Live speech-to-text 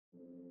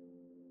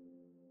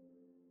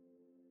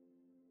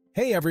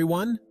Hey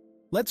everyone!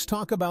 Let's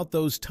talk about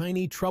those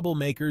tiny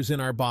troublemakers in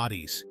our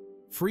bodies.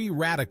 Free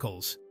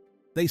radicals.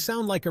 They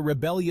sound like a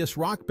rebellious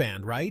rock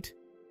band, right?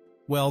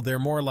 Well, they're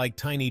more like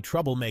tiny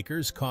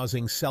troublemakers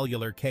causing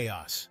cellular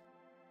chaos.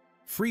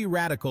 Free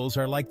radicals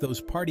are like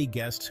those party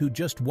guests who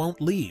just won't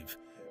leave,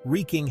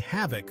 wreaking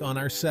havoc on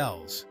our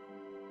cells.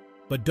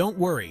 But don't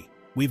worry,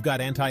 we've got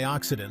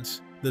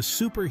antioxidants, the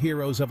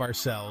superheroes of our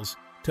cells,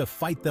 to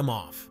fight them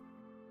off.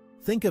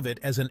 Think of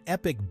it as an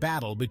epic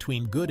battle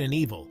between good and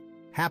evil,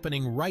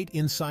 happening right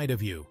inside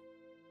of you.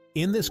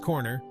 In this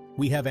corner,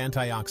 we have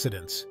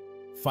antioxidants,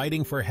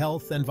 fighting for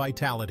health and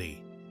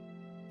vitality.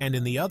 And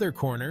in the other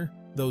corner,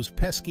 those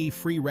pesky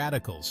free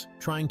radicals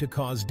trying to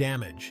cause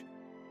damage.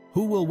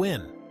 Who will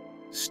win?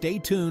 Stay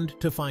tuned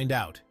to find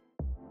out.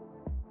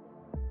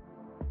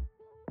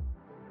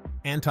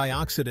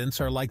 Antioxidants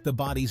are like the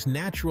body's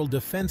natural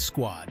defense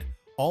squad,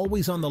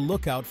 always on the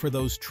lookout for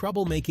those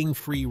troublemaking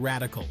free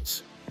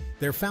radicals.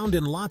 They're found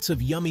in lots of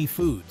yummy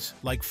foods,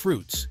 like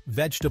fruits,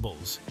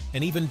 vegetables,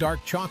 and even dark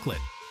chocolate.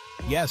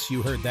 Yes,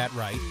 you heard that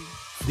right.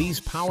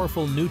 These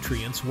powerful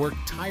nutrients work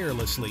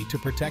tirelessly to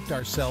protect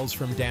our cells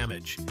from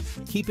damage,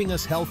 keeping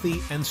us healthy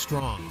and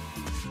strong.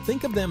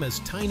 Think of them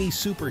as tiny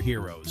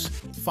superheroes,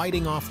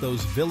 fighting off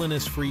those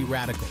villainous free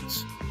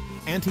radicals.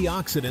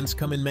 Antioxidants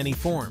come in many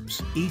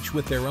forms, each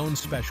with their own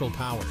special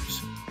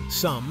powers.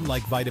 Some,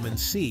 like vitamin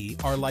C,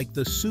 are like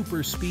the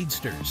super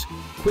speedsters,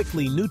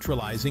 quickly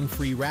neutralizing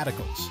free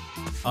radicals.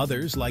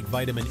 Others, like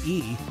vitamin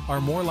E, are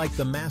more like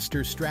the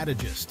master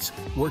strategists,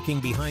 working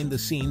behind the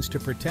scenes to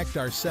protect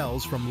our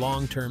cells from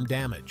long-term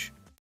damage.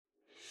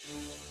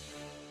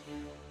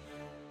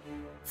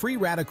 Free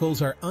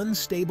radicals are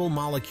unstable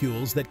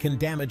molecules that can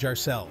damage our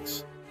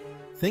cells.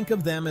 Think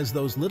of them as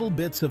those little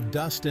bits of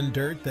dust and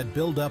dirt that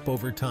build up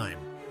over time.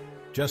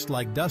 Just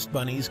like dust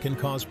bunnies can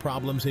cause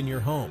problems in your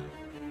home,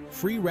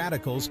 free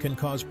radicals can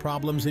cause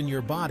problems in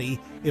your body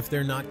if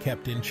they're not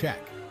kept in check.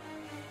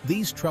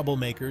 These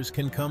troublemakers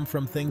can come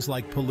from things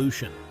like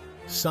pollution,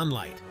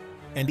 sunlight,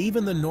 and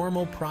even the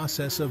normal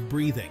process of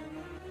breathing.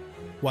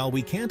 While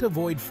we can't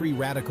avoid free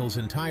radicals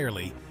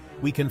entirely,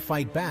 we can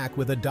fight back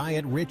with a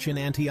diet rich in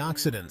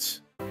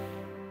antioxidants.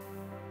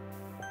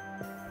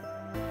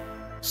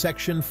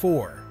 Section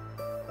 4.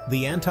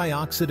 The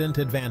antioxidant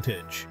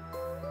advantage.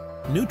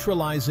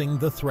 Neutralizing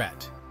the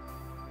threat.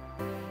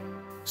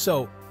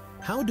 So,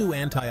 how do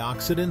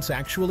antioxidants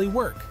actually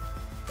work?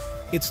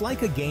 It's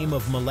like a game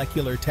of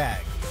molecular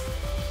tag.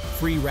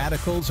 Free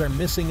radicals are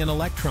missing an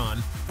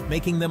electron,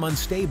 making them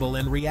unstable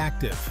and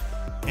reactive.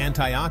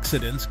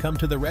 Antioxidants come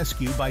to the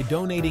rescue by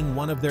donating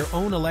one of their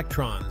own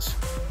electrons,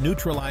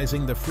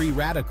 neutralizing the free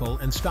radical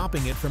and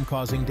stopping it from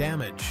causing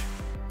damage.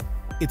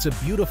 It's a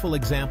beautiful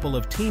example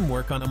of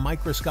teamwork on a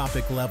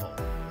microscopic level.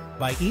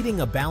 By eating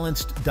a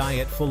balanced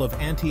diet full of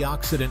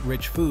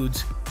antioxidant-rich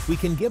foods, we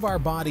can give our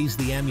bodies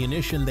the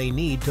ammunition they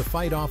need to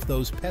fight off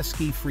those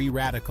pesky free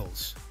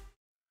radicals.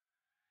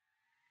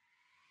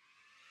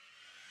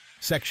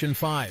 Section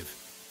 5.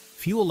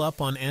 Fuel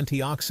up on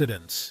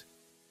antioxidants.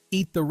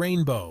 Eat the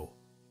rainbow.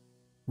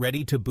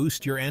 Ready to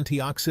boost your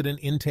antioxidant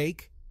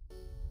intake?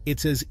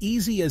 It's as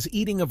easy as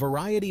eating a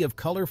variety of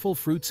colorful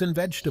fruits and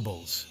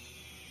vegetables.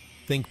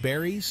 Think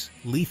berries,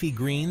 leafy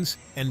greens,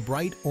 and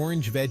bright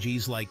orange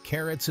veggies like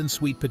carrots and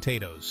sweet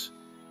potatoes.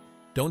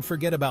 Don't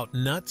forget about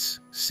nuts,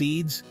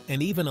 seeds,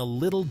 and even a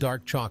little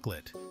dark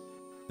chocolate.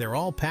 They're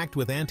all packed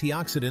with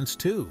antioxidants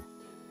too.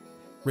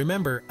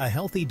 Remember, a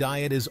healthy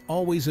diet is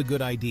always a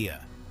good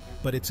idea,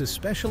 but it's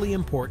especially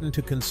important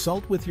to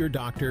consult with your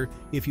doctor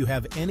if you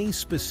have any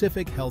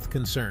specific health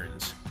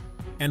concerns.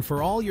 And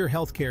for all your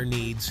healthcare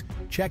needs,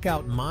 check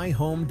out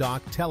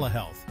MyHomeDoc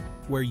Telehealth,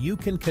 where you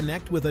can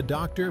connect with a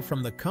doctor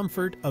from the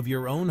comfort of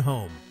your own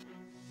home.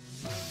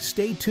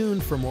 Stay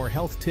tuned for more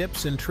health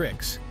tips and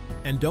tricks,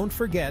 and don't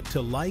forget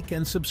to like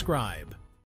and subscribe.